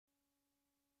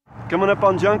Coming up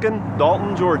on Junkin,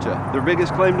 Dalton, Georgia. Their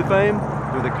biggest claim to fame,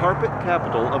 they're the carpet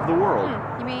capital of the world.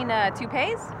 You mean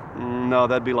toupees? No,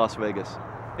 that'd be Las Vegas.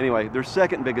 Anyway, their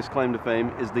second biggest claim to fame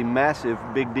is the massive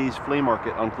Big D's flea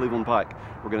market on Cleveland Pike.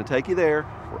 We're going to take you there.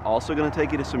 We're also going to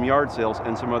take you to some yard sales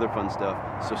and some other fun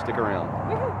stuff, so stick around.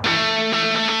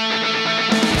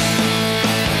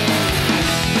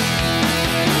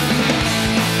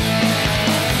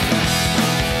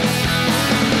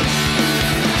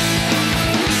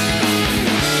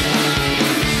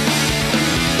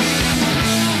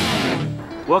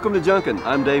 Welcome to Junkin.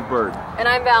 I'm Dave Bird. And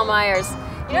I'm Val Myers.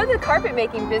 You know, the carpet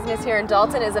making business here in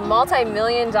Dalton is a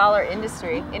multi-million-dollar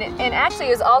industry. And actually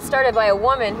it was all started by a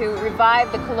woman who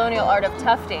revived the colonial art of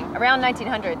tufting around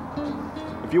 1900.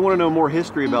 If you want to know more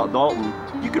history about Dalton,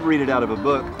 you could read it out of a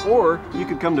book, or you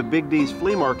could come to Big D's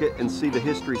flea market and see the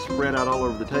history spread out all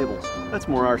over the tables. That's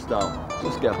more our style.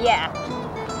 Let's go. Yeah.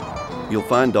 You'll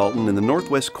find Dalton in the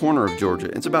northwest corner of Georgia.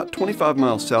 It's about 25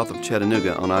 miles south of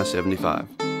Chattanooga on I-75.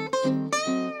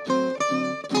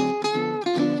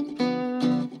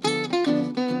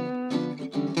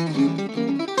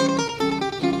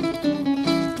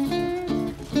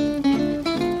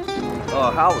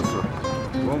 Howitzer.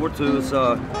 World War II is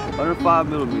 105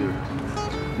 millimeter.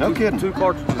 No kidding. Two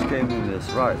cartridges came in this,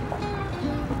 right?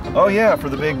 Oh yeah, for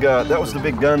the big, that was the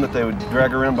big gun that they would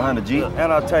drag around behind a Jeep?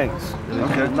 Anti-tanks.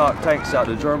 Okay. Knock tanks out,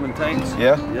 the German tanks.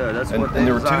 Yeah? Yeah, that's and, what they and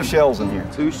there were two shells in here.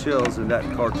 Two shells in that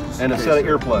cartridge. And a set of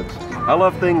earplugs. I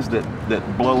love things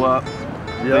that blow up.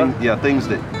 Yeah? Things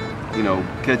that, you know,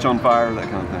 catch on fire, that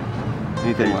kind of thing.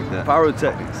 Anything like that.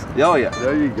 Pyrotechnics. Oh yeah.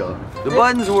 There you go. The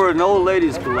buttons were an old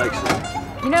lady's collection.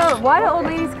 You know, why do old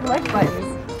ladies collect buttons?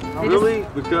 Really?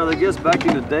 Because I guess back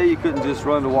in the day you couldn't just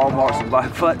run to Walmart and buy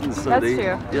buttons. So That's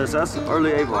true. Yes, that's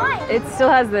early Avon. It still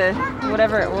has the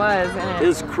whatever it was in it.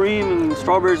 It's cream and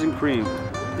strawberries and cream.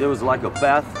 It was like a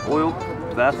bath oil,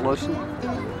 bath lotion.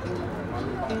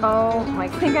 Oh, I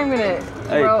think I'm gonna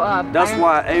throw up. That's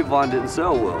why Avon didn't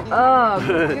sell well. Oh.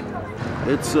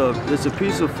 It's a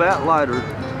piece of fat lighter.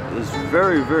 It's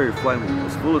very, very flammable.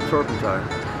 It's full of turpentine.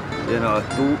 And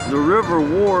the river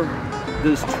wore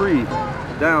this tree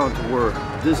down to where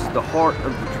this is the heart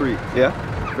of the tree. Yeah?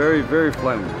 Very, very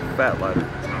flammable. Fat lighter.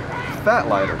 Fat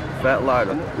lighter? Fat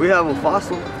lighter. We have a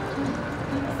fossil.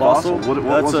 Fossil? What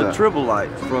That's was that? a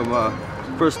tribolite from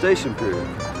Crustacean period.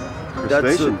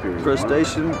 Crustacean period?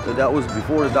 Crustacean. That was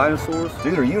before the dinosaurs.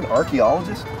 Dude, are you an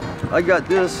archaeologist? I got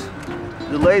this.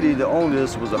 The lady that owned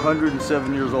this was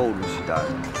 107 years old when she died.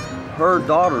 Her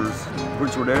daughters,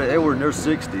 which were there, they were in their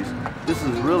 60s. This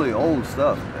is really old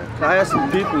stuff. I asked some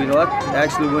people, you know, I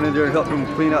actually went in there and helped them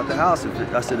clean out the house.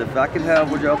 I said, if I can have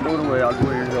what y'all throw it away, I'll go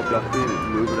in here and help y'all clean it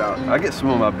and move it out. I get some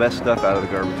of my best stuff out of the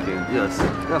garbage can. Yes,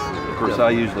 definitely. Of course, I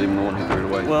usually am the one who threw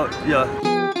it away. Well, yeah.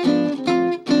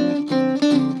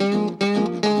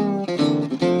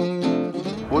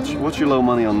 What's your low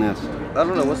money on this? I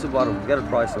don't know, what's the bottom? We got a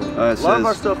price on it. A lot of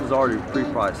our stuff is already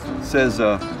pre-priced. It says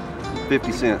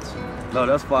 50 cents. No,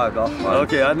 that's $5.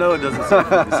 Okay, I know it doesn't say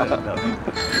 50 cents. No.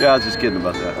 Yeah, I was just kidding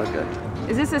about that. Okay.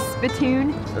 Is this a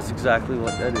spittoon? That's exactly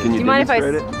what that is. Can Do you mind if I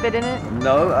demonstrate spit in it?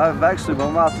 No, I've actually, my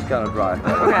mouth is kind of dry.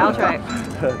 Okay, I'll try it.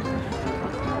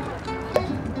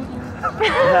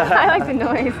 I like the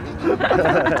noise.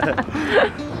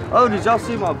 Oh, did y'all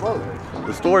see my boat?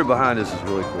 The story behind this is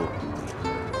really cool.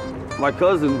 My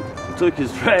cousin took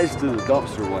his trash to the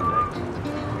dumpster one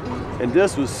day, and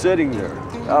this was sitting there,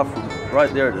 out from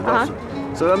right there at the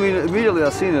dumpster. So I mean, immediately I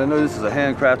seen it. I know this is a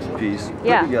handcrafted piece,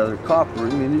 put together, copper. I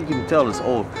mean, you can tell it's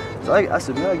old. So I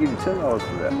said, man, I'll give you $10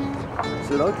 for that. I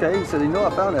said, okay. He said, you know, I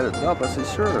found that at the dump. I said,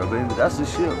 sure. I mean, that's the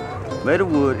ship, made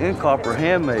of wood, in copper,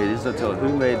 handmade. He's not telling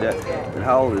who made that and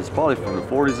how old it is. Probably from the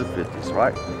 40s or 50s,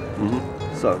 right?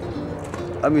 Mm-hmm. So,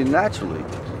 I mean, naturally,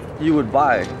 you would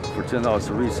buy for $10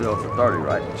 to resell for 30,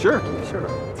 right? Sure. Sure.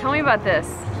 Tell me about this.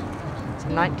 It's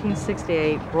a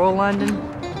 1968 Royal London.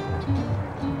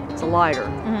 It's a lighter.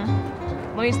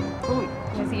 Let me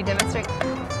see you demonstrate.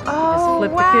 Just Oh,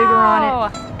 flip wow. the cougar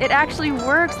on it. It actually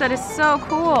works. That is so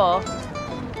cool.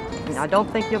 I don't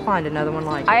think you'll find another one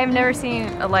like it. I have never seen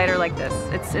a lighter like this.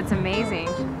 It's amazing.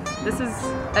 This is,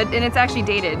 and it's actually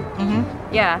dated.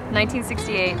 Yeah,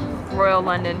 1968, Royal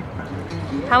London.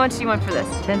 How much do you want for this?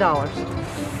 $10.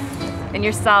 And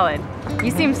you're solid.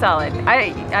 You seem solid.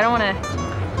 I don't want to.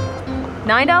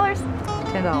 $9?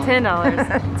 $10. $10.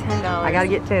 $10. I gotta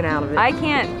get 10 out of it. I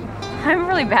can't. I'm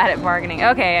really bad at bargaining.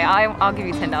 Okay, I'll give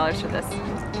you $10 for this.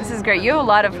 This is great. You have a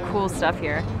lot of cool stuff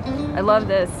here. I love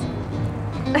this.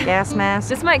 Gas mask.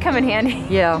 This might come in handy.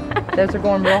 Yeah, those are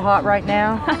going real hot right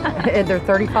now. And they're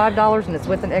 $35 and it's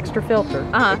with an extra filter.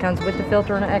 It comes with the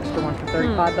filter and an extra one for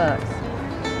 $35 bucks.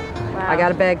 Wow. I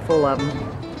got a bag full of them.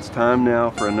 It's time now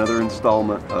for another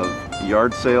installment of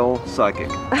Yard Sale Psychic.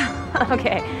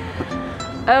 Okay.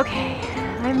 Okay.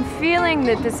 I'm feeling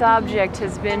that this object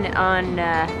has been on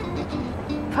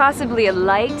possibly a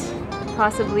light,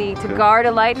 possibly to guard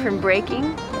a light from breaking,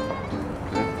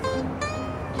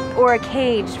 or a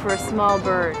cage for a small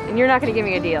bird. And you're not going to give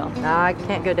me a deal. No, I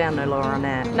can't go down no lower on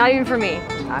that. Not even for me.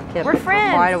 I've kept We're it for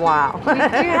friends. quite a while.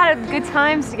 We had good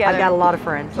times together. I've got a lot of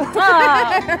friends. Oh.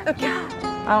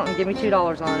 I don't give me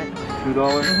 $2 on it. $2?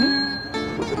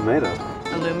 Mm-hmm. What's it made of?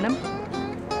 Aluminum.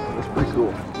 That's pretty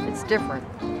cool. It's different.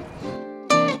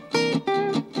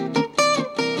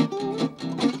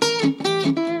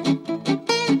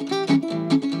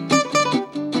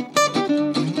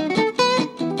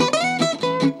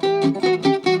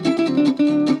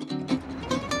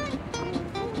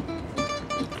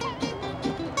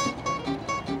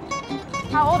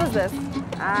 How old is this?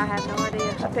 I have no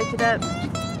idea. I picked it up,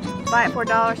 buy it for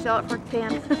 $1, sell it for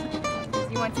 10.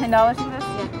 You want $10 for this?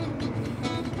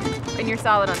 Yeah. And you're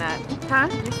solid on that? Huh?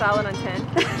 You're solid on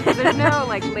 10? There's no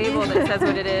like label that says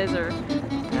what it is or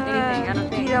anything, I don't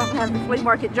think. You don't have the flea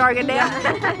market jargon down.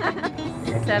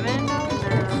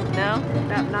 $7? No?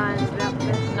 About 9 is about the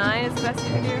best. 9 is the best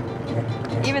you can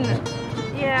do? Even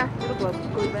Yeah, it'll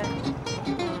glue back.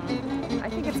 I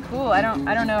think it's cool. I don't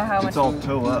know how much. It's all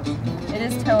toe up. It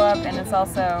is toe up, and it's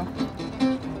also.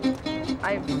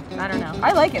 I don't know.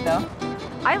 I like it though.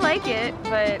 I like it,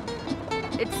 but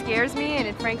it scares me,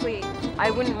 and frankly,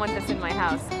 I wouldn't want this in my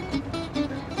house.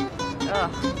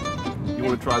 Ugh. You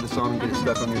want to try this on and get it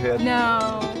stuck on your head?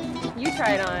 No. You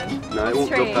try it on. No, it Let's won't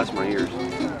go trade. past my ears.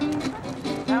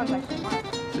 That one's actually mine.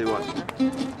 See what?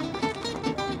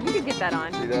 You could get that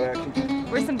on. See that action?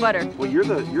 Where's some butter? Well, you're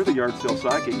the yard sale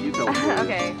psychic. You tell me. what it is.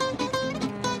 Okay.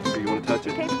 Or you want to touch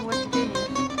It it? came from West Virginia.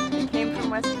 It came from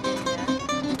West Virginia.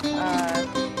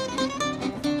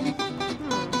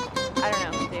 I don't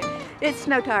know, Dave. It's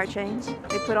snow tire chains.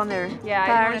 They put on their Yeah, I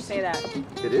didn't want tires. to say that.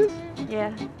 It is.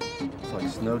 Yeah. It's like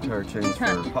snow tire chains for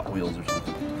Hot Wheels or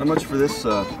something. How much for this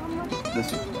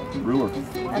this ruler?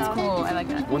 That's cool. I like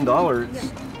that. $1.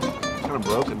 It's kind of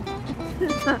broken.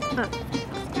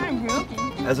 Kind of broken.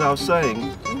 As I was saying,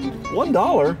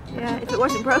 $1. Yeah. If it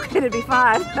wasn't broken, it'd be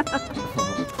 5.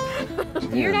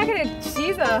 You're not gonna.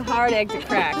 She's a hard egg to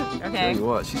crack. Tell Okay. you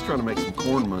what, she's trying to make some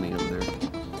corn money over there.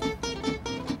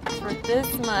 For this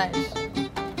much.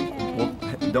 Well,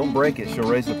 don't break it. She'll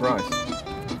raise the price.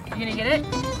 You gonna get it? I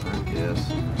guess.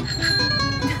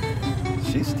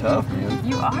 She's tough, man.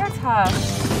 You are tough.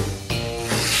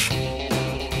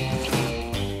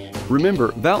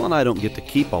 Remember, Val and I don't get to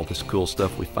keep all this cool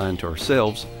stuff we find to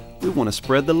ourselves. We want to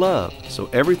spread the love, so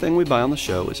everything we buy on the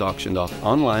show is auctioned off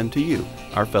online to you,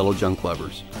 our fellow junk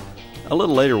lovers. A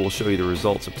little later we'll show you the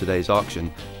results of today's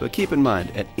auction, but keep in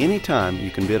mind, at any time you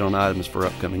can bid on items for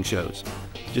upcoming shows.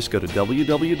 Just go to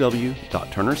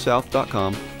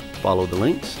www.turnersouth.com, follow the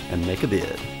links, and make a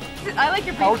bid. I like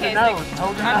your briefcase. Hold your nose.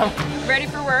 Hold your nose. Ready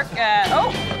for work.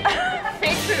 Oh!